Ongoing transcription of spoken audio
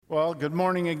Well, good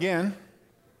morning again.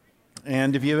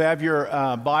 And if you have your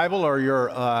Bible or your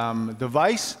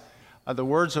device, the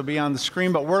words will be on the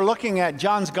screen. But we're looking at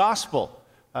John's Gospel,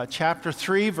 chapter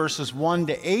 3, verses 1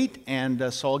 to 8.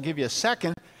 And so I'll give you a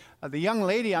second. The young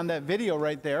lady on that video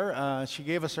right there, she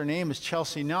gave us her name is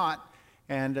Chelsea Knott.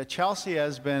 And Chelsea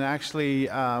has been actually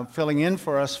filling in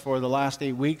for us for the last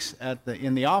 8 weeks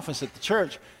in the office at the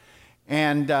church.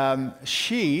 And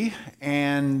she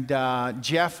and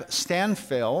Jeff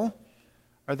Stanfill,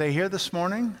 are they here this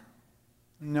morning?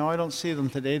 No, I don't see them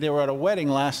today. They were at a wedding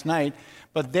last night,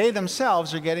 but they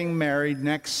themselves are getting married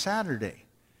next Saturday.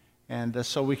 And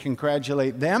so we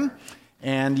congratulate them.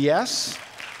 And yes,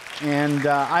 and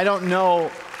I don't know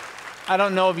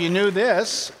if you knew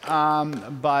this,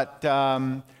 but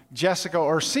Jessica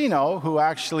Orsino, who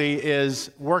actually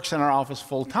works in our office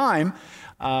full time,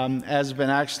 has been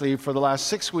actually for the last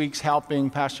 6 weeks helping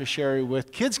Pastor Sherry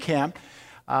with kids camp,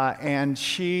 and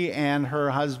she and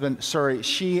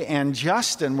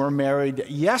Justin were married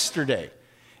yesterday,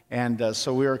 and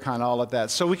so we were kind of all at that.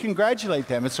 So we congratulate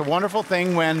them. It's a wonderful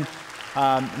thing when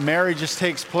marriage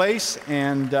takes place,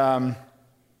 and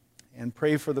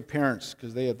pray for the parents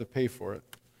because they have to pay for it.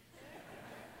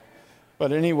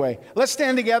 But anyway, let's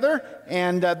stand together,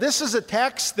 and this is a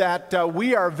text that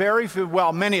we are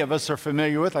many of us are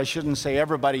familiar with. I shouldn't say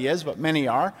everybody is, but many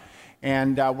are.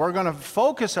 And we're going to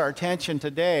focus our attention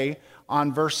today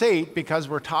on verse 8 because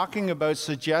we're talking about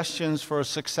suggestions for a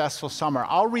successful summer.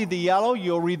 I'll read the yellow,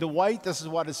 you'll read the white. This is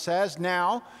what it says.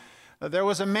 Now, there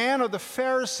was a man of the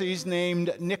Pharisees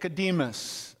named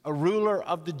Nicodemus, a ruler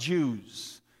of the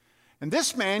Jews. And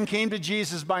this man came to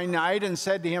Jesus by night and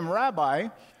said to him, "Rabbi,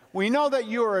 we know that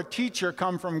you are a teacher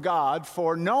come from God,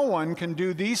 for no one can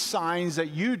do these signs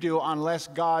that you do unless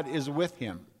God is with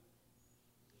him."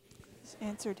 Jesus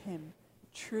answered him,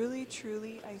 "Truly,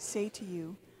 truly, I say to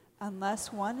you,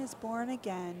 unless one is born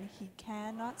again, he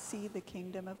cannot see the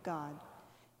kingdom of God."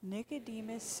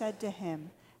 Nicodemus said to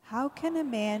him, "How can a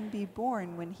man be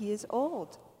born when he is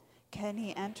old? Can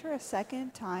he enter a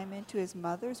second time into his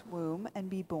mother's womb and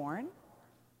be born?"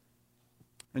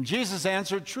 And Jesus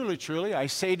answered, "Truly, truly, I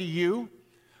say to you,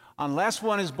 unless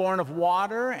one is born of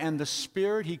water and the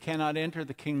Spirit, he cannot enter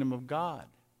the kingdom of God.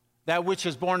 That which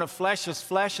is born of flesh is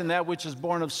flesh, and that which is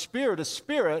born of spirit is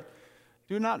spirit.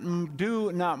 Do not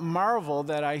marvel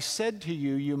that I said to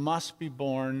you, you must be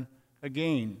born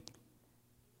again."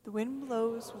 The wind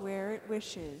blows where it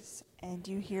wishes, and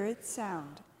you hear its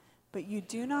sound, but you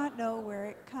do not know where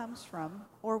it comes from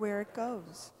or where it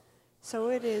goes. So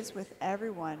it is with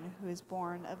everyone who is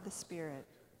born of the Spirit.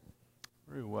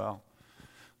 Very well.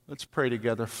 Let's pray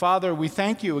together. Father, we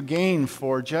thank you again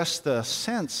for just the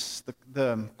sense,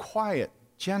 the quiet,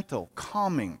 gentle,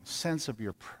 calming sense of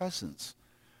your presence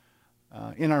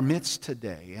in our midst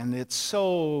today. And it's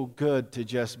so good to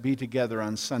just be together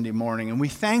on Sunday morning. And we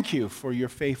thank you for your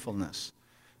faithfulness,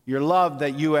 your love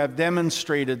that you have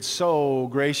demonstrated so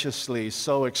graciously,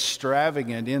 so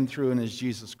extravagant in, through, and as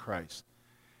Jesus Christ.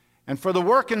 And for the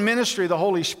work and ministry of the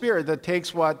Holy Spirit that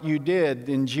takes what you did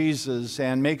in Jesus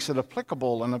and makes it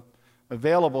applicable and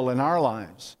available in our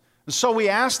lives. And so we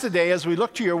ask today, as we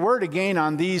look to your word again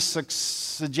on these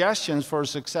suggestions for a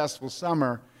successful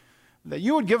summer, that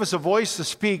you would give us a voice to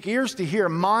speak, ears to hear,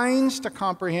 minds to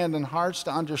comprehend, and hearts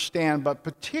to understand, but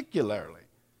particularly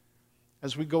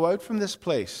as we go out from this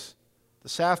place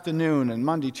this afternoon and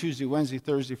Monday, Tuesday, Wednesday,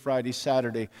 Thursday, Friday,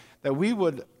 Saturday, that we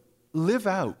would live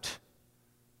out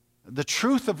the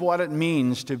truth of what it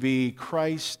means to be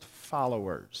Christ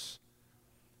followers.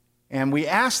 And we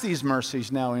ask these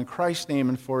mercies now in Christ's name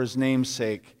and for his name's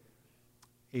sake.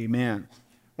 Amen.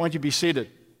 Why don't you be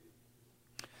seated?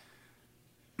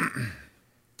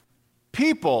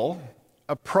 People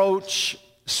approach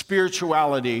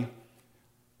spirituality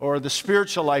or the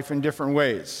spiritual life in different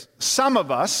ways. Some of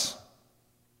us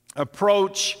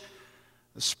approach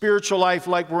the spiritual life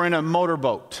like we're in a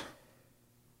motorboat,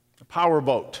 a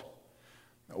powerboat.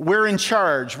 We're in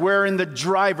charge. We're in the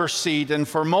driver's seat, and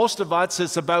for most of us,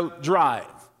 it's about drive.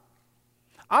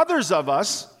 Others of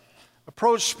us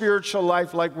approach spiritual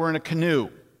life like we're in a canoe.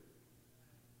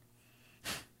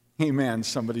 Amen,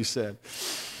 somebody said.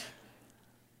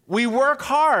 We work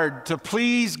hard to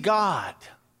please God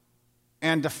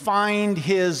and to find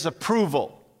his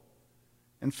approval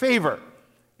and favor.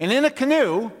 And in a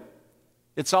canoe,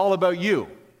 it's all about you.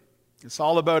 It's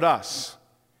all about us.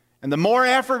 And the more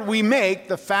effort we make,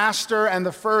 the faster and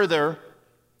the further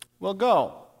we'll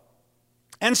go.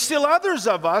 And still others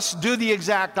of us do the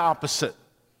exact opposite.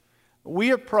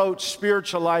 We approach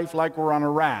spiritual life like we're on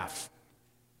a raft.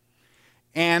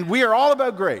 And we are all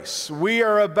about grace. We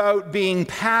are about being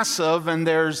passive, and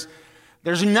there's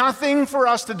There's nothing for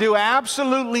us to do,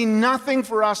 absolutely nothing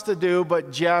for us to do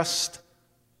but just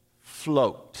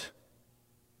float.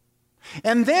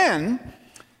 And then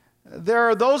there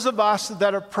are those of us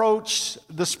that approach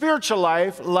the spiritual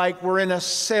life like we're in a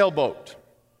sailboat.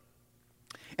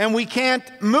 And we can't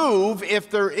move if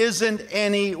there isn't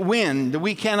any wind.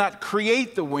 We cannot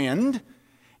create the wind.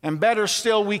 And better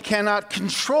still, we cannot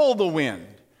control the wind.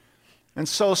 And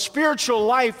so spiritual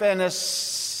life in a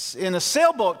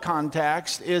sailboat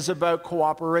context is about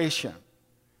cooperation.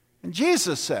 And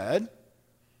Jesus said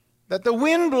that the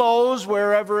wind blows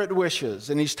wherever it wishes.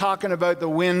 And he's talking about the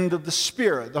wind of the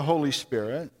Spirit, the Holy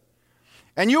Spirit.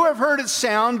 And you have heard its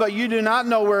sound, but you do not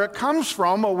know where it comes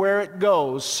from or where it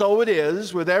goes. So it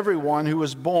is with everyone who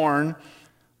is born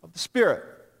of the Spirit.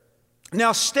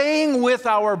 Now, staying with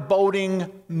our boating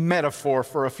metaphor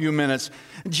for a few minutes,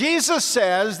 Jesus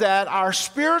says that our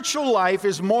spiritual life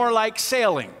is more like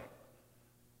sailing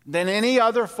than any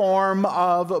other form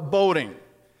of boating.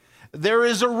 There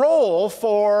is a role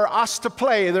for us to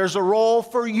play. There's a role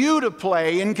for you to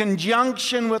play in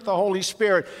conjunction with the Holy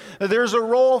Spirit. There's a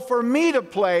role for me to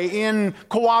play in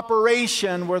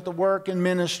cooperation with the work and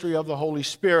ministry of the Holy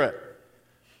Spirit.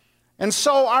 And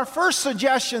so our first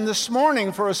suggestion this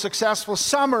morning for a successful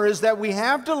summer is that we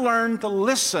have to learn to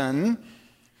listen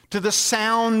to the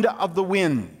sound of the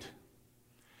wind.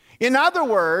 In other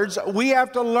words, we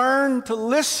have to learn to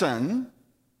listen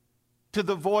to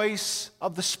the voice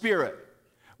of the Spirit.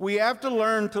 We have to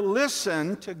learn to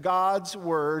listen to God's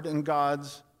word and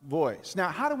God's voice. Now,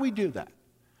 how do we do that?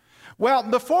 Well,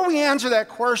 before we answer that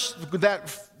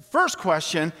first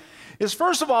question, is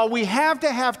first of all, we have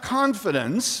to have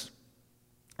confidence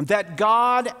that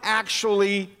God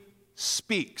actually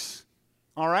speaks.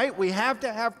 All right? We have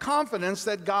to have confidence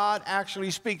that God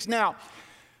actually speaks. Now,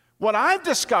 what I've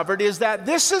discovered is that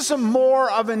this is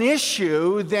more of an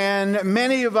issue than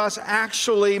many of us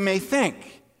actually may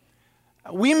think.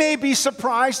 We may be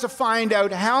surprised to find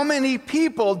out how many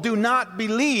people do not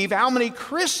believe, how many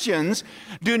Christians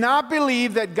do not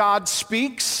believe that God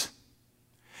speaks,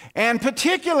 and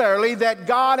particularly that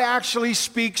God actually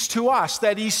speaks to us,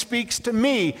 that He speaks to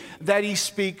me, that He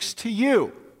speaks to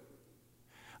you.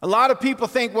 A lot of people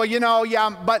think, well,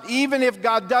 but even if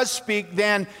God does speak,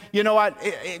 then, you know what,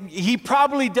 He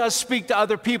probably does speak to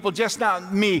other people, just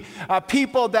not me.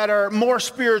 People that are more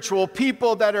spiritual,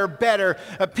 people that are better,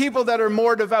 people that are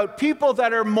more devout, people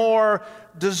that are more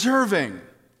deserving.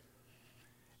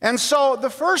 And so the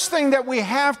first thing that we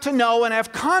have to know and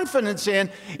have confidence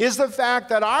in is the fact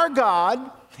that our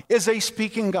God is a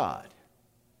speaking God.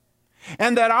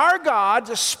 And that our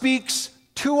God speaks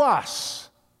to us.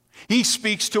 He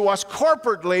speaks to us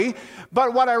corporately,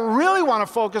 but what I really want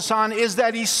to focus on is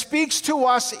that He speaks to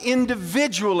us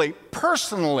individually,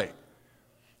 personally.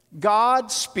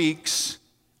 God speaks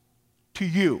to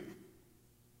you.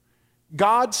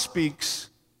 God speaks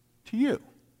to you.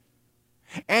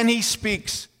 And He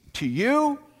speaks to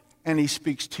you, and He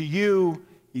speaks to you,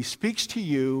 He speaks to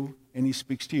you, and He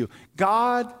speaks to you.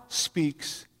 God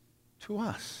speaks to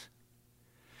us.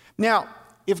 Now,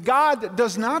 if God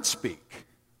does not speak,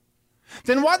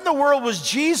 then what in the world was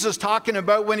Jesus talking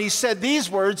about when He said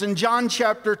these words in John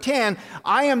chapter 10,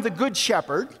 I am the good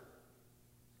shepherd,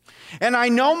 and I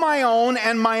know my own,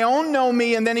 and my own know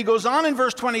me. And then He goes on in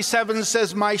verse 27 and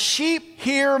says, my sheep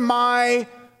hear my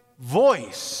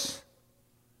voice,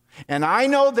 and I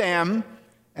know them,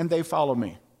 and they follow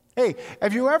me. Hey,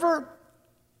 have you ever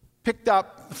picked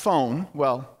up the phone,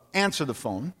 answer the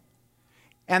phone,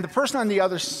 and the person on the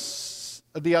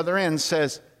other end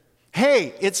says,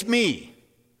 hey, it's me.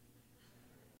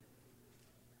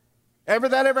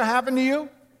 That ever happened to you?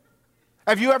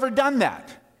 Have you ever done that?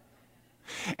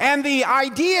 And the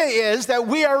idea is that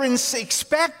we are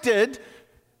expected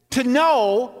to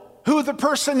know who the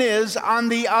person is on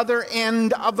the other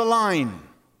end of the line.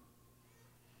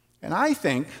 And I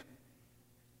think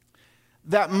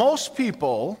that most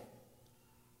people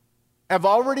have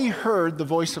already heard the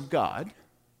voice of God,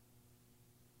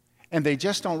 and they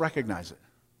just don't recognize it.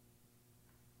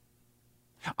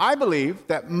 I believe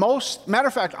that matter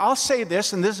of fact, I'll say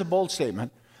this, and this is a bold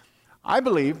statement. I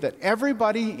believe that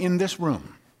everybody in this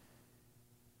room,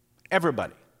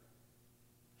 everybody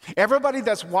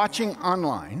that's watching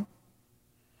online,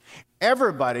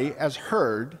 everybody has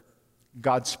heard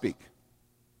God speak.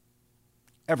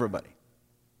 Everybody.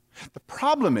 The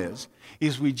problem is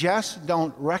we just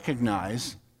don't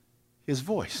recognize His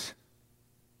voice.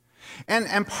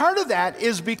 And part of that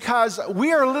is because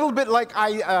we are a little bit like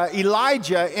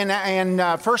Elijah in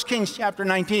 1 Kings chapter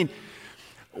 19.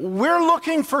 We're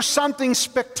looking for something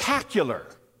spectacular.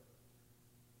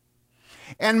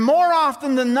 And more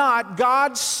often than not,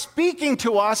 God speaking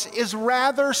to us is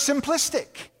rather simplistic.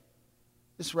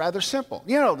 It's rather simple.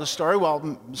 You know the story.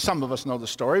 Well, some of us know the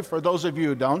story. For those of you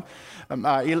who don't,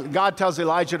 God tells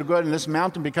Elijah to go out on this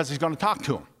mountain because he's going to talk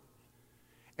to him.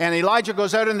 And Elijah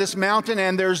goes out on this mountain,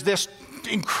 and there's this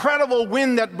incredible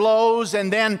wind that blows,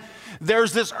 and then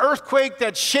there's this earthquake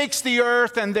that shakes the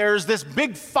earth, and there's this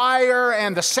big fire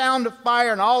and the sound of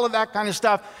fire and all of that kind of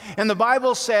stuff. And the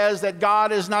Bible says that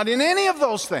God is not in any of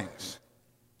those things.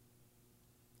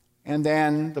 And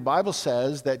then the Bible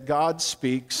says that God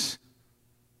speaks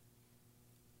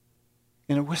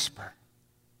in a whisper.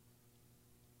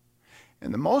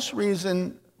 And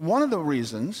one of the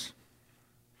reasons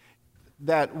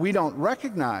that we don't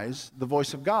recognize the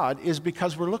voice of God is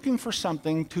because we're looking for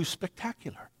something too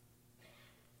spectacular.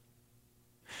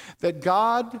 That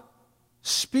God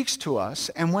speaks to us,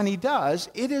 and when he does,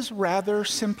 it is rather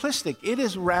simplistic. It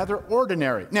is rather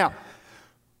ordinary. Now,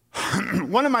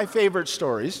 one of my favorite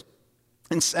stories,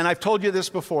 and I've told you this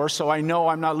before, so I know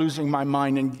I'm not losing my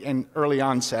mind in early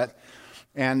onset,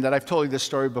 and that I've told you this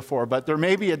story before, but there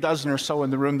may be a dozen or so in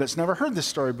the room that's never heard this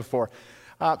story before.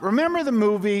 Remember the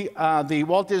movie, the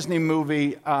Walt Disney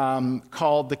movie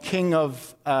called The King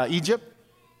of Egypt?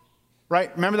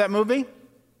 Right? Remember that movie?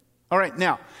 All right,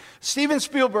 now, Steven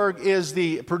Spielberg is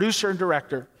the producer and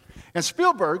director, and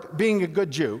Spielberg, being a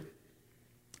good Jew,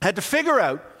 had to figure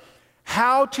out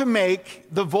how to make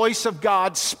the voice of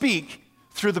God speak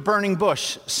through the burning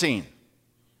bush scene.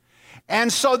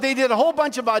 And so they did a whole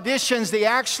bunch of auditions. They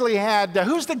actually had,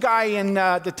 who's the guy in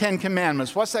the Ten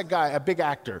Commandments? What's that guy? A big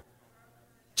actor.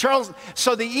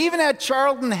 So they even had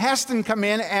Charlton Heston come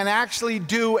in and actually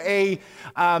do a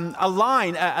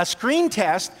screen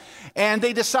test, and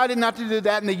they decided not to do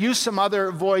that, and they used some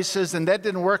other voices, and that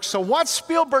didn't work. So what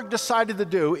Spielberg decided to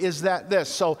do is this.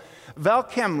 So Val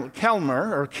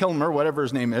Kilmer, whatever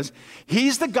his name is,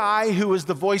 he's the guy who is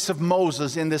the voice of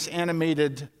Moses in this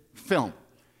animated film.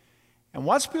 And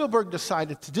what Spielberg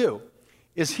decided to do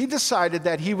is he decided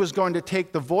that he was going to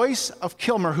take the voice of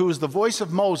Kilmer, who is the voice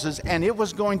of Moses, and it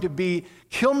was going to be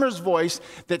Kilmer's voice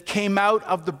that came out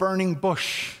of the burning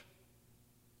bush.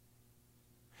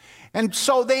 And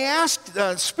so they asked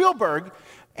Spielberg,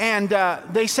 and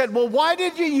they said, well, why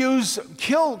did you use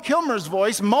Kilmer's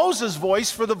voice, Moses'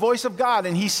 voice, for the voice of God?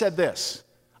 And he said this,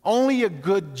 only a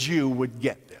good Jew would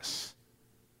get this.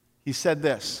 He said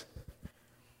this,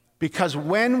 because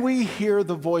when we hear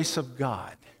the voice of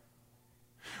God,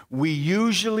 we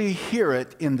usually hear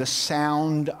it in the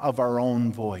sound of our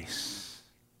own voice.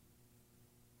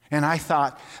 And I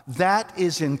thought, that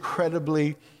is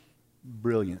incredibly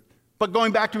brilliant. But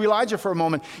going back to Elijah for a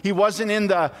moment, he wasn't in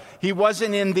the wind,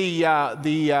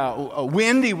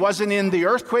 he wasn't in the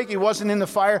earthquake, he wasn't in the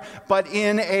fire, but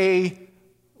in a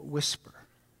whisper.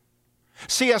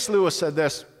 C.S. Lewis said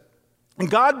this,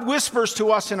 God whispers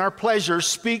to us in our pleasure,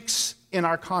 speaks in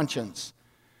our conscience,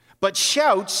 but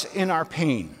shouts in our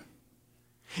pain.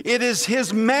 It is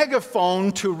his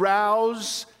megaphone to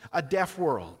rouse a deaf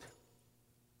world.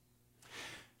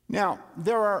 Now,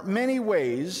 there are many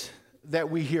ways that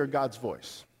we hear God's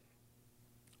voice.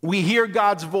 We hear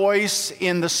God's voice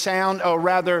in the sound, or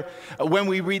rather, when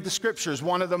we read the scriptures.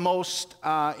 One of the most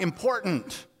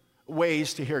important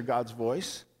ways to hear God's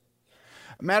voice.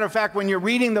 Matter of fact, when you're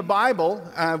reading the Bible,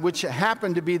 which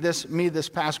happened to be me this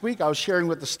past week, I was sharing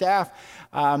with the staff.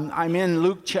 I'm in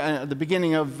the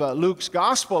beginning of Luke's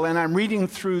gospel, and I'm reading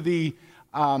through the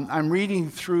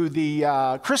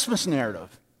Christmas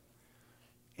narrative,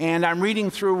 and I'm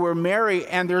reading through where Mary,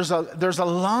 and there's a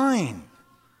line,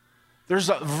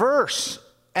 there's a verse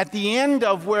at the end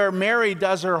of where Mary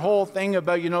does her whole thing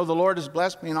about the Lord has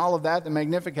blessed me and all of that, the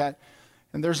Magnificat.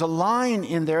 And there's a line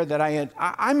in there that I have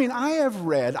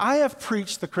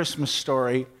preached the Christmas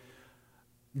story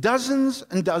dozens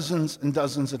and dozens and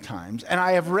dozens of times. And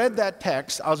I have read that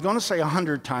text, I was going to say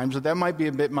 100 times, but that might be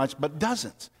a bit much, but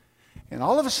dozens. And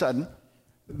all of a sudden,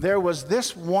 there was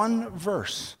this one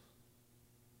verse.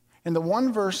 And the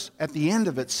one verse at the end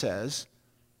of it says,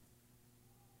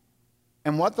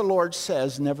 and what the Lord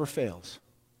says never fails.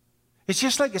 It's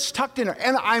just like it's tucked in there.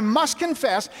 And I must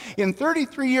confess, in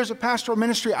 33 years of pastoral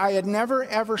ministry, I had never,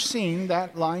 ever seen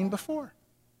that line before.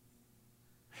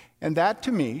 And that,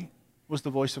 to me, was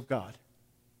the voice of God.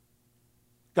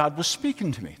 God was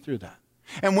speaking to me through that.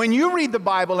 And when you read the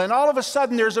Bible, and all of a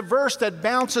sudden there's a verse that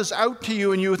bounces out to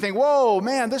you, and you think, whoa,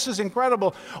 man, this is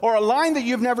incredible, or a line that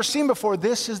you've never seen before,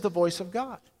 this is the voice of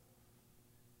God.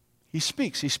 He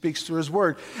speaks through his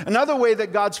word. Another way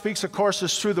that God speaks, of course,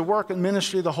 is through the work and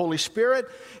ministry of the Holy Spirit.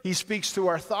 He speaks through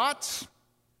our thoughts,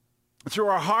 through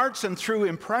our hearts, and through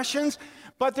impressions.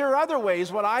 But there are other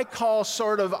ways, what I call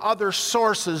sort of other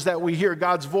sources that we hear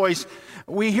God's voice.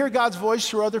 We hear God's voice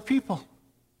through other people.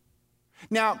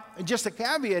 Now, just a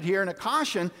caveat here and a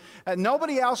caution,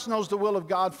 nobody else knows the will of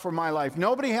God for my life.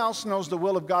 Nobody else knows the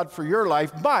will of God for your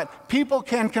life, but people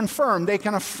can confirm, they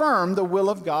can affirm the will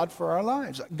of God for our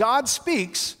lives. God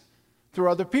speaks through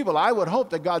other people. I would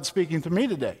hope that God's speaking through me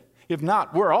today. If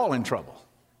not, we're all in trouble.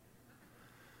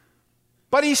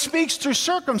 But he speaks through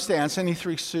circumstance, and he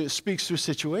speaks through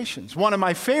situations. One of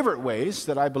my favorite ways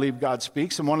that I believe God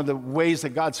speaks, and one of the ways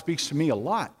that God speaks to me a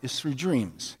lot, is through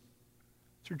dreams.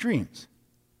 Through dreams.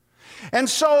 And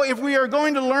so if we are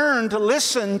going to learn to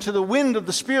listen to the wind of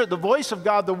the Spirit, the voice of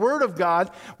God, the Word of God,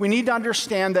 we need to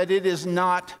understand that it is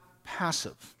not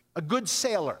passive. A good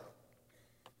sailor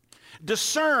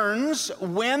discerns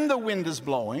when the wind is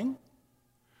blowing,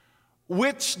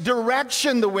 which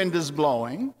direction the wind is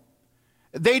blowing.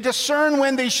 They discern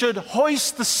when they should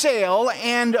hoist the sail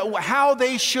and how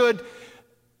they should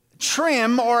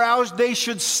trim or how they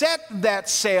should set that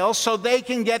sail so they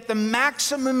can get the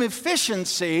maximum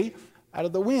efficiency out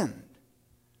of the wind.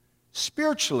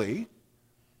 Spiritually,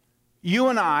 you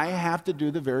and I have to do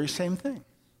the very same thing.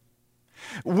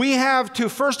 We have to,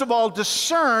 first of all,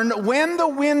 discern when the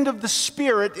wind of the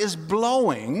Spirit is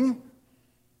blowing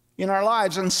in our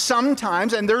lives. And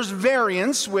sometimes, and there's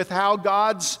variance with how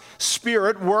God's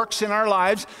Spirit works in our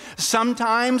lives,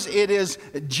 sometimes it is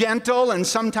gentle and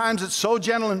sometimes it's so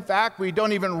gentle, in fact, we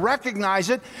don't even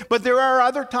recognize it. But there are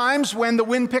other times when the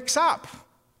wind picks up.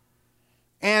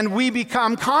 And we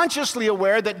become consciously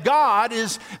aware that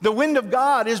the wind of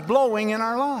God is blowing in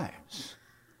our lives.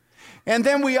 And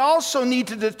then we also need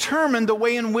to determine the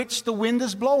way in which the wind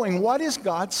is blowing. What is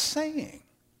God saying?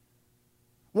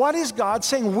 What is God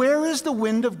saying? Where is the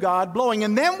wind of God blowing?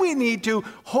 And then we need to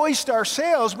hoist our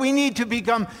sails. We need to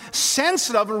become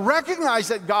sensitive and recognize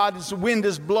that God's wind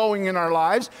is blowing in our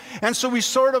lives. And so we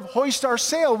sort of hoist our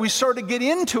sail. We sort of get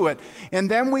into it. And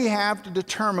then we have to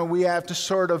determine, we have to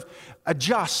sort of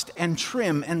adjust and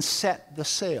trim and set the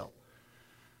sail.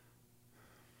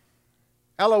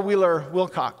 Ella Wheeler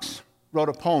Wilcox wrote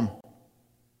a poem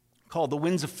called The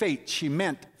Winds of Fate. She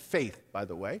meant faith, by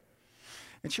the way.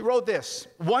 And she wrote this: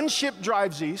 one ship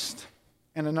drives east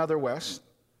and another west,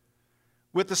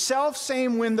 with the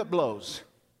self-same wind that blows.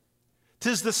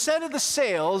 'Tis the set of the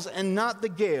sails and not the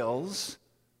gales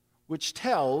which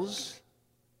tells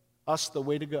us the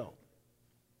way to go.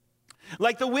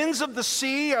 Like the winds of the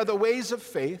sea are the ways of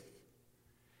faith.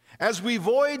 As we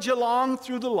voyage along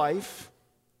through the life,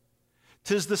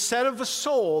 'tis the set of the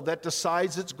soul that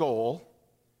decides its goal,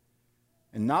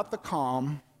 and not the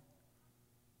calm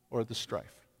or the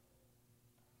strife.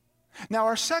 Now,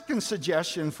 our second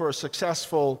suggestion for a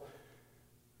successful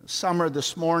summer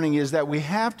this morning is that we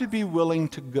have to be willing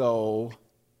to go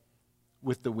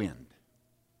with the wind.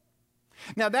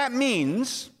 Now, that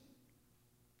means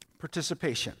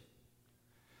participation.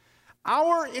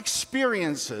 Our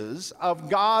experiences of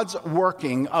God's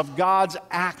working, of God's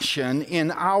action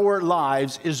in our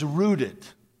lives is rooted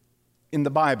in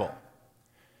the Bible.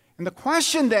 And the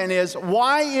question then is,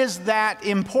 why is that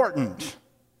important?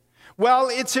 Well,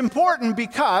 it's important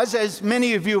because, as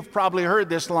many of you have probably heard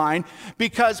this line,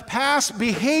 because past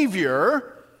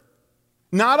behavior,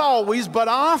 not always, but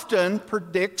often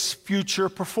predicts future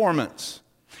performance.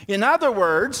 In other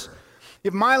words,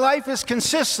 if my life is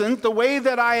consistent, the way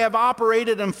that I have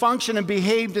operated and functioned and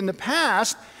behaved in the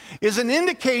past is an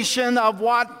indication of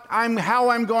how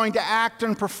I'm going to act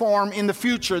and perform in the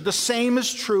future. The same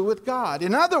is true with God.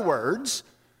 In other words,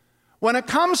 when it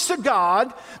comes to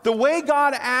God, the way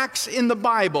God acts in the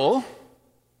Bible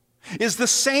is the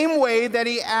same way that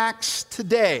he acts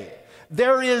today.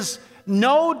 There is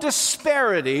no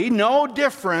disparity, no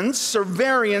difference or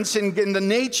variance in the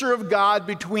nature of God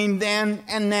between then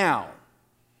and now.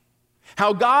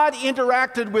 How God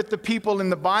interacted with the people in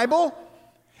the Bible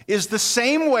is the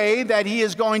same way that he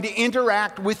is going to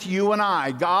interact with you and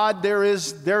I. God, there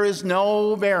is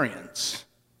no variance.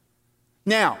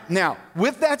 Now,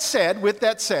 with that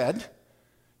said,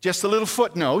 just a little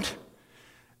footnote,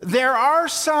 there are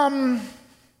some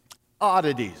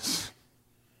oddities,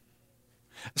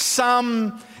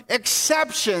 some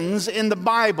exceptions in the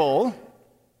Bible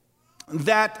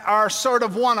that are sort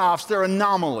of one-offs, they're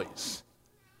anomalies.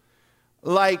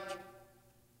 Like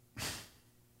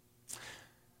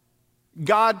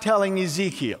God telling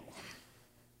Ezekiel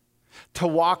to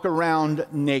walk around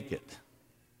naked.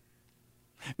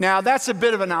 Now, that's a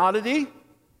bit of an oddity,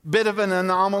 bit of an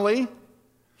anomaly.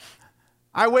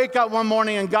 I wake up one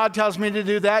morning and God tells me to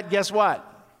do that. Guess what?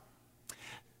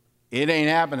 It ain't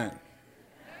happening.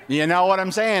 You know what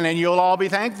I'm saying? And you'll all be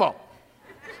thankful.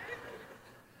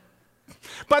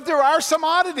 But there are some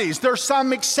oddities. There are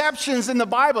some exceptions in the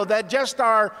Bible that just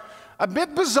are a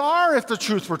bit bizarre, if the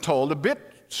truth were told, a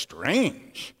bit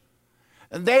strange.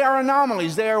 They are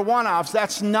anomalies. They are one-offs.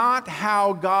 That's not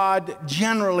how God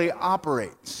generally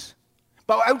operates.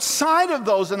 But outside of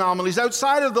those anomalies,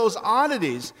 outside of those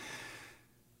oddities,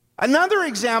 another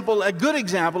example, a good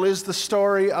example, is the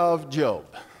story of Job.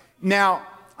 Now,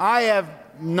 I have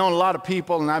known a lot of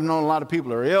people, and I've known a lot of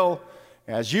people who are ill,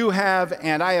 as you have,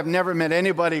 and I have never met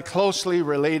anybody closely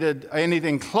related,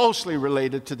 anything closely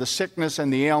related to the sickness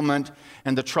and the ailment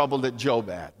and the trouble that Job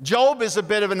had. Job is a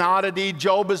bit of an oddity.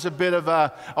 Job is a bit of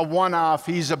a one-off.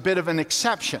 He's a bit of an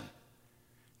exception.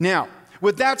 Now,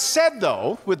 with that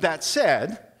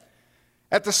said,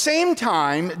 at the same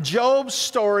time, Job's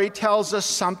story tells us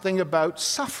something about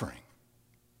suffering.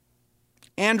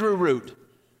 Andrew Root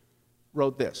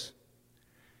wrote this.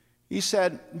 He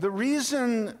said, "The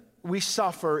reason we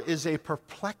suffer is a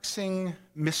perplexing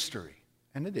mystery,"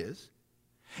 and it is.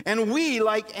 "And we,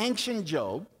 like ancient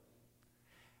Job,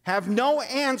 have no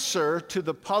answer to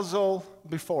the puzzle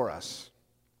before us.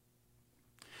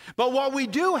 But what we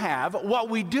do have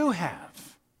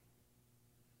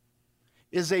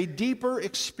is a deeper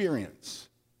experience,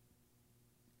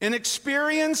 an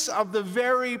experience of the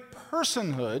very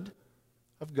personhood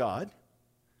of God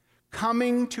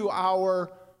coming to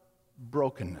our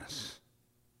brokenness,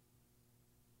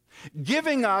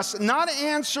 giving us not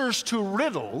answers to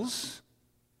riddles,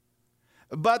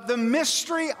 but the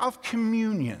mystery of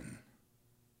communion,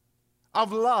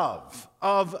 of love,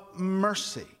 of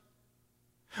mercy.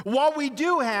 What we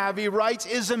do have," he writes,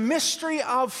 "is a mystery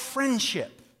of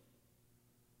friendship.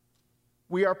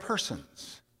 We are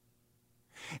persons.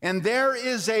 And there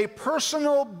is a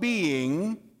personal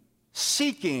being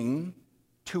seeking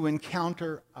to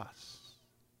encounter us."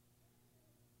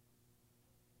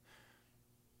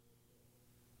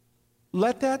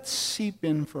 Let that seep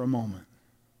in for a moment.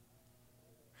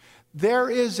 There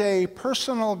is a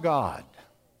personal God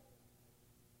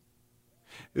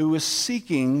who is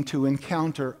seeking to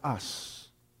encounter us,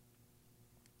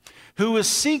 who is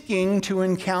seeking to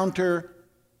encounter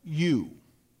you,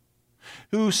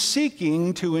 who's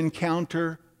seeking to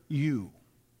encounter you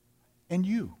and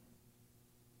you.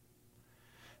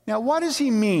 Now, what does he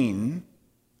mean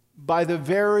by the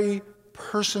very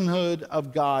personhood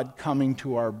of God coming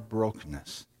to our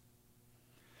brokenness?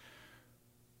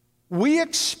 We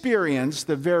experience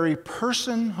the very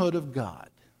personhood of God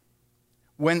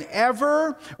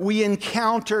whenever we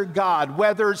encounter God,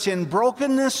 whether it's in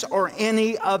brokenness or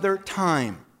any other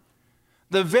time.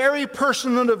 The very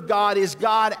personhood of God is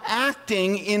God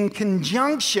acting in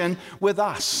conjunction with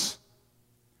us.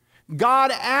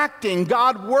 God acting,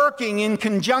 God working in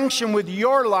conjunction with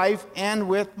your life and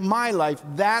with my life.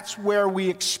 That's where we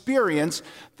experience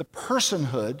the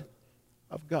personhood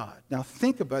of God. Now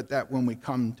think about that when we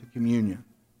come to communion.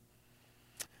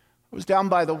 I was down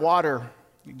by the water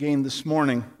again this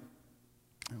morning.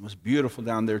 It was beautiful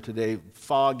down there today,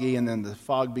 foggy, and then the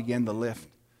fog began to lift.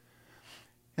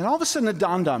 And all of a sudden it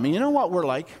dawned on me, you know what we're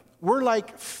like? We're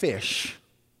like fish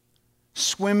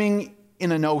swimming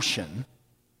in an ocean,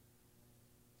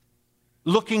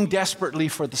 looking desperately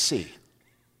for the sea.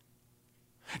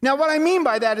 Now, what I mean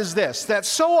by that is this, that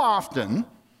so often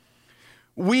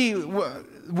we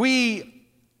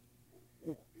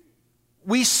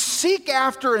seek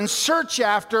after and search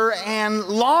after and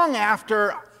long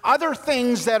after other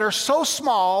things that are so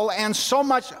small and so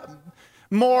much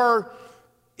more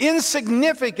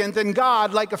insignificant than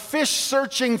God, like a fish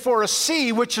searching for a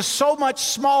sea which is so much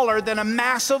smaller than a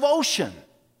massive ocean.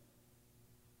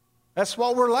 That's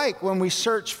what we're like when we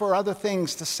search for other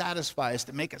things to satisfy us,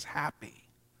 to make us happy.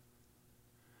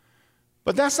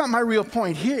 But that's not my real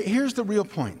point. Here's the real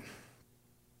point,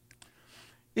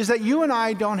 is that you and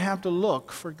I don't have to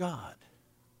look for God.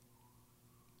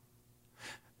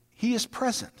 He is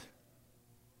present.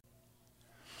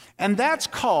 And that's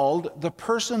called the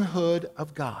personhood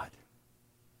of God.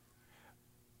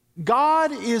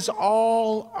 God is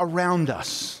all around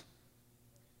us.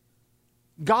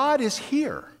 God is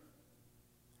here.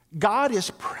 God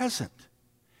is present.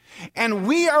 And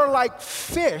we are like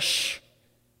fish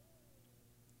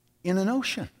in an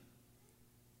ocean.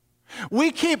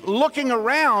 We keep looking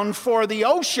around for the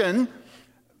ocean,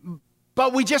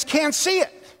 but we just can't see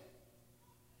it.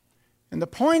 And the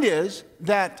point is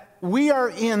that we are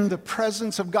in the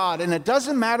presence of God. And it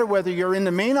doesn't matter whether you're in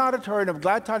the main auditorium of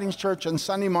Glad Tidings Church on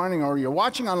Sunday morning, or you're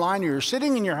watching online, or you're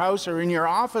sitting in your house, or in your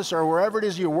office, or wherever it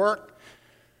is you work,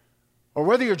 or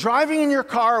whether you're driving in your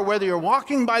car, or whether you're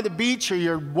walking by the beach, or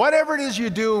you're whatever it is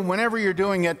you do, whenever you're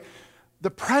doing it,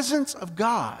 the presence of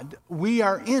God, we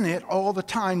are in it all the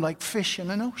time like fish in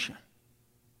an ocean.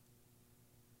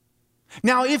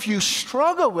 Now, if you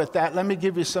struggle with that, let me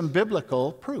give you some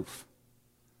biblical proof.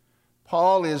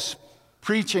 Paul is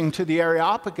preaching to the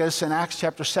Areopagus in Acts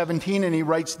chapter 17, and he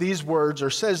writes these words, or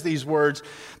says these words,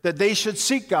 that they should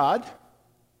seek God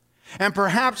and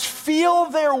perhaps feel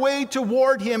their way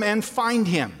toward him and find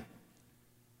him.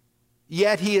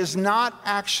 Yet he is not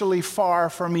actually far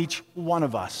from each one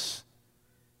of us.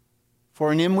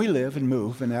 For in him we live and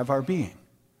move and have our being.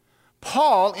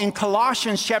 Paul, in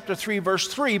Colossians chapter 3, verse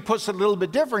 3, puts it a little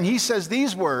bit different. He says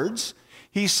these words.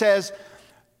 He says,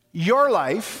 your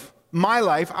life, my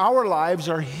life, our lives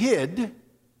are hid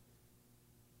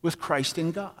with Christ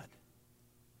in God.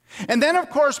 And then, of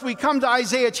course, we come to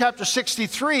Isaiah chapter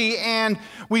 63, and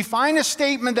we find a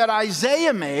statement that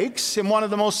Isaiah makes in one of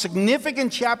the most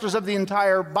significant chapters of the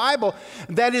entire Bible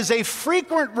that is a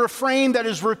frequent refrain that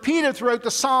is repeated throughout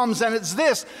the Psalms, and it's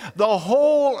this: the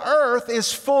whole earth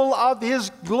is full of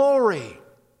his glory.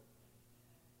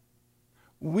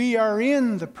 We are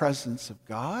in the presence of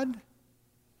God.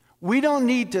 We don't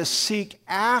need to seek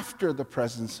after the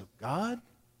presence of God.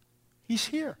 He's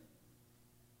here.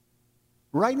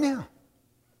 Right now,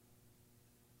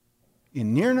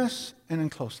 in nearness and in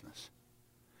closeness.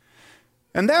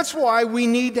 And that's why we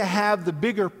need to have the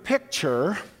bigger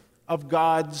picture of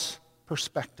God's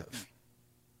perspective.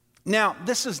 Now,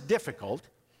 this is difficult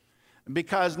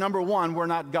because, number one, we're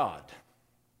not God.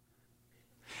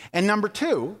 And number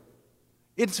two,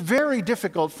 it's very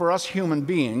difficult for us human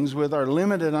beings with our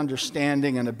limited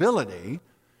understanding and ability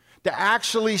to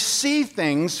actually see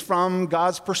things from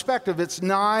God's perspective. It's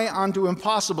nigh unto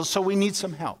impossible, so we need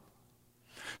some help.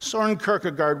 Soren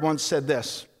Kierkegaard once said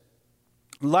this: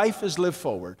 life is lived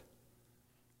forward,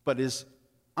 but is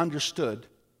understood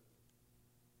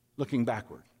looking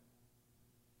backward.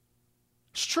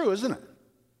 It's true, isn't it?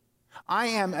 I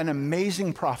am an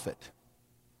amazing prophet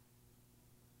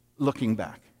looking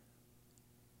back.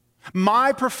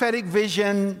 My prophetic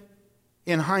vision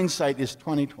in hindsight is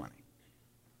 20/20.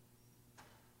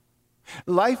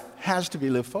 Life has to be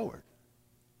lived forward.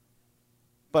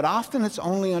 But often it's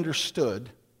only understood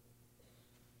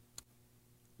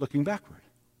looking backward.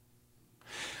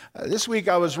 This week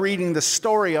I was reading the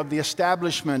story of the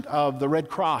establishment of the Red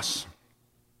Cross.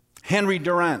 Henry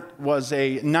Durant was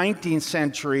a 19th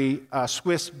century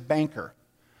Swiss banker,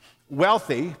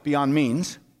 wealthy beyond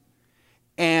means,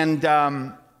 and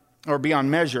or beyond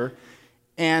measure.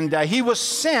 And he was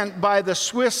sent by the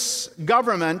Swiss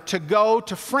government to go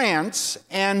to France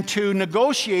and to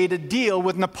negotiate a deal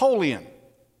with Napoleon.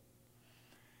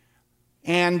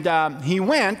 And he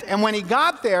went, and when he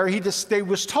got there, he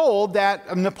was told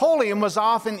that Napoleon was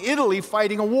off in Italy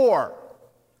fighting a war.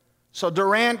 So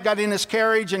Durant got in his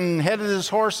carriage and headed his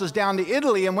horses down to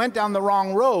Italy and went down the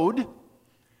wrong road.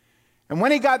 And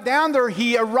when he got down there,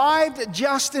 he arrived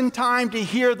just in time to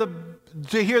hear the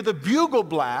bugle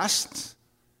blasts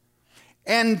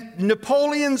and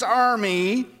Napoleon's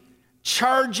army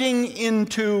charging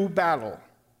into battle.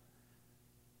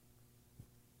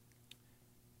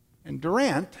 And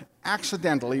Durant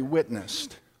accidentally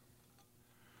witnessed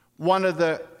one of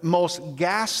the most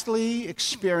ghastly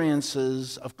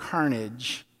experiences of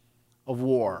carnage of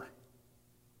war.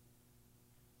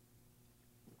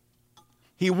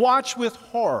 He watched with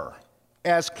horror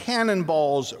as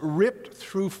cannonballs ripped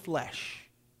through flesh,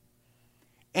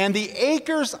 and the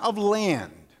acres of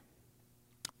land,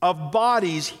 of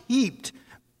bodies heaped,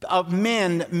 of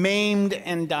men maimed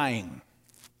and dying.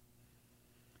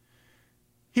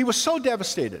 He was so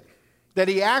devastated that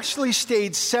he actually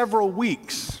stayed several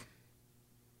weeks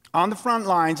on the front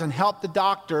lines and helped the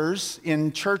doctors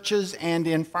in churches and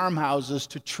in farmhouses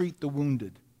to treat the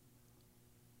wounded.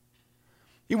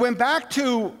 He went back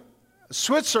to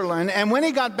Switzerland, and when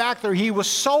he got back there, he was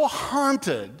so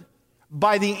haunted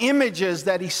by the images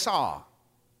that he saw.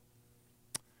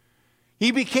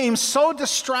 He became so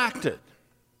distracted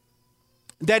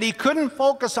that he couldn't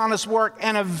focus on his work,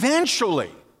 and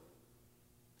eventually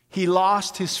he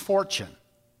lost his fortune.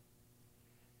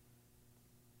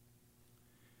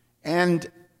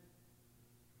 And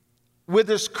with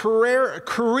his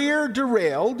career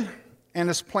derailed and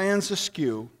his plans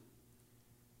askew,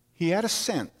 he had a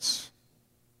sense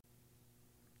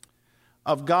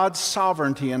of God's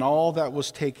sovereignty in all that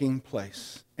was taking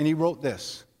place. And he wrote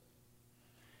this.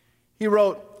 He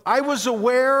wrote, I was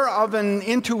aware of an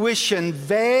intuition,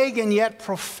 vague and yet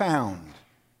profound,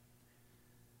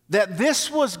 that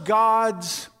this was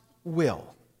God's will.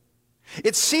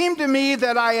 It seemed to me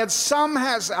that I had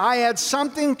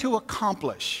something to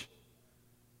accomplish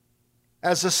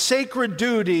as a sacred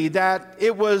duty, that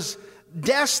it was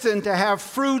destined to have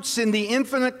fruits in the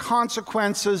infinite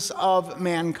consequences of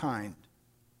mankind.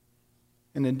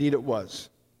 And indeed it was.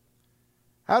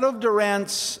 Out of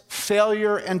Durant's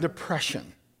failure and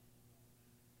depression,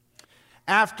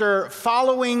 after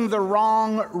following the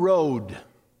wrong road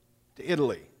to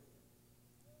Italy,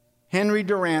 Henry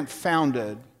Durant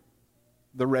founded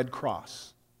the Red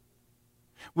Cross,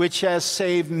 which has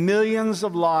saved millions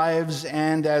of lives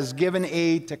and has given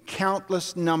aid to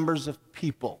countless numbers of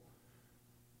people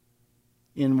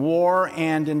in war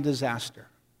and in disaster.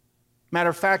 Matter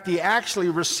of fact, he actually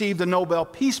received the Nobel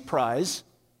Peace Prize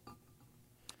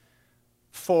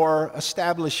for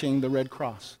establishing the Red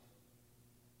Cross.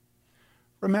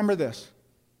 Remember this: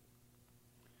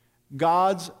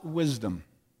 God's wisdom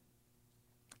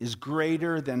is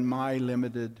greater than my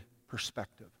limited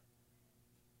perspective.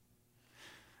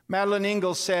 Madeline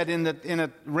Ingalls said in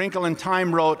A Wrinkle in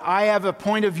Time, wrote, "I have a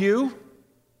point of view,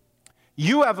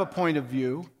 you have a point of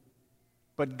view,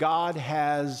 but God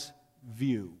has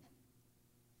view."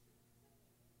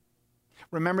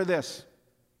 Remember this: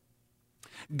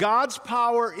 God's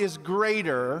power is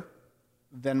greater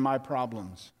than my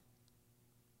problems.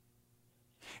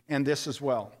 And this as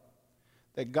well,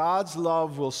 that God's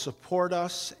love will support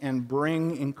us and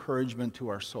bring encouragement to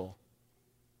our soul.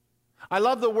 I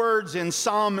love the words in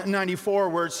Psalm 94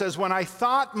 where it says, "When I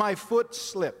thought my foot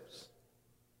slips,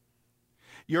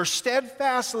 your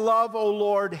steadfast love, O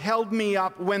Lord, held me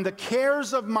up. When the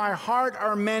cares of my heart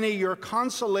are many, your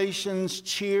consolations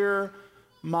cheer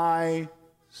my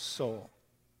soul."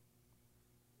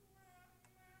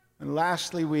 And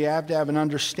lastly, we have to have an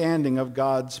understanding of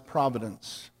God's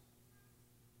providence.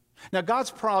 Now, God's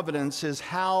providence is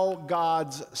how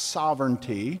God's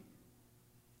sovereignty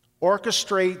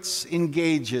orchestrates,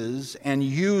 engages, and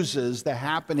uses the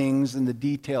happenings and the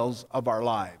details of our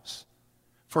lives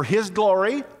for His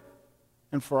glory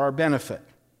and for our benefit.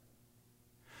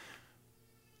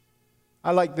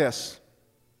 I like this.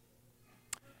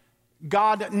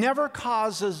 God never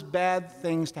causes bad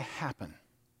things to happen,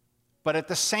 but at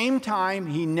the same time,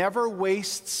 He never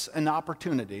wastes an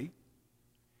opportunity.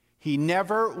 He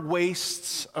never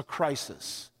wastes a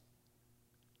crisis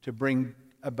to bring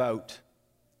about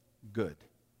good.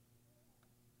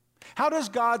 How does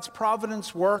God's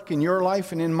providence work in your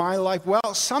life and in my life?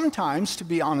 Well, sometimes, to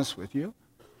be honest with you,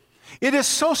 it is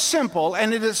so simple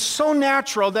and it is so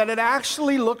natural that it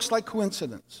actually looks like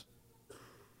coincidence.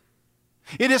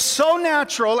 It is so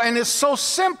natural and is so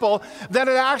simple that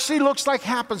it actually looks like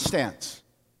happenstance.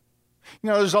 You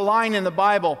know, there's a line in the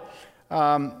Bible,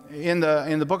 in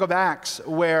the book of Acts,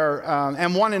 where,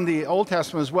 and one in the Old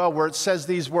Testament as well, where it says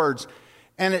these words,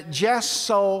 "And it just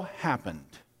so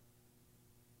happened."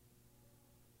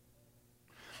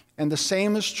 And the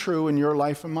same is true in your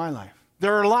life and my life.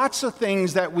 There are lots of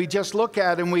things that we just look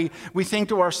at and we think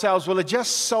to ourselves, well, it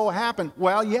just so happened.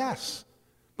 Well, yes,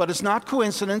 but it's not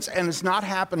coincidence and it's not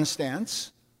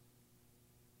happenstance.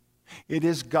 It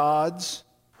is God's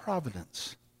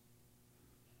providence.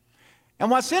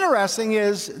 And what's interesting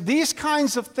is these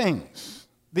kinds of things,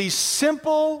 these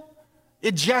simple,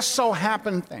 it just so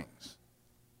happened things,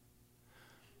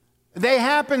 they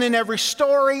happen in every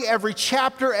story, every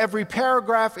chapter, every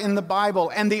paragraph in the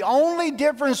Bible. And the only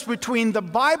difference between the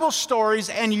Bible stories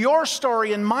and your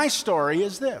story and my story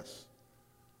is this: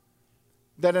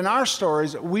 that in our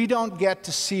stories, we don't get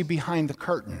to see behind the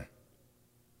curtain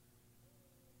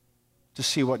to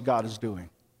see what God is doing.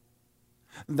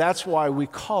 That's why we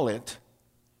call it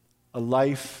a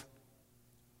life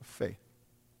of faith.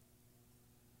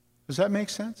 Does that make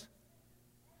sense?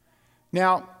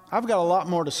 Now, I've got a lot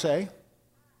more to say.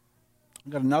 I've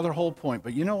got another whole point,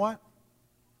 but you know what?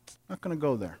 I'm not going to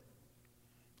go there.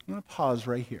 I'm going to pause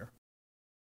right here.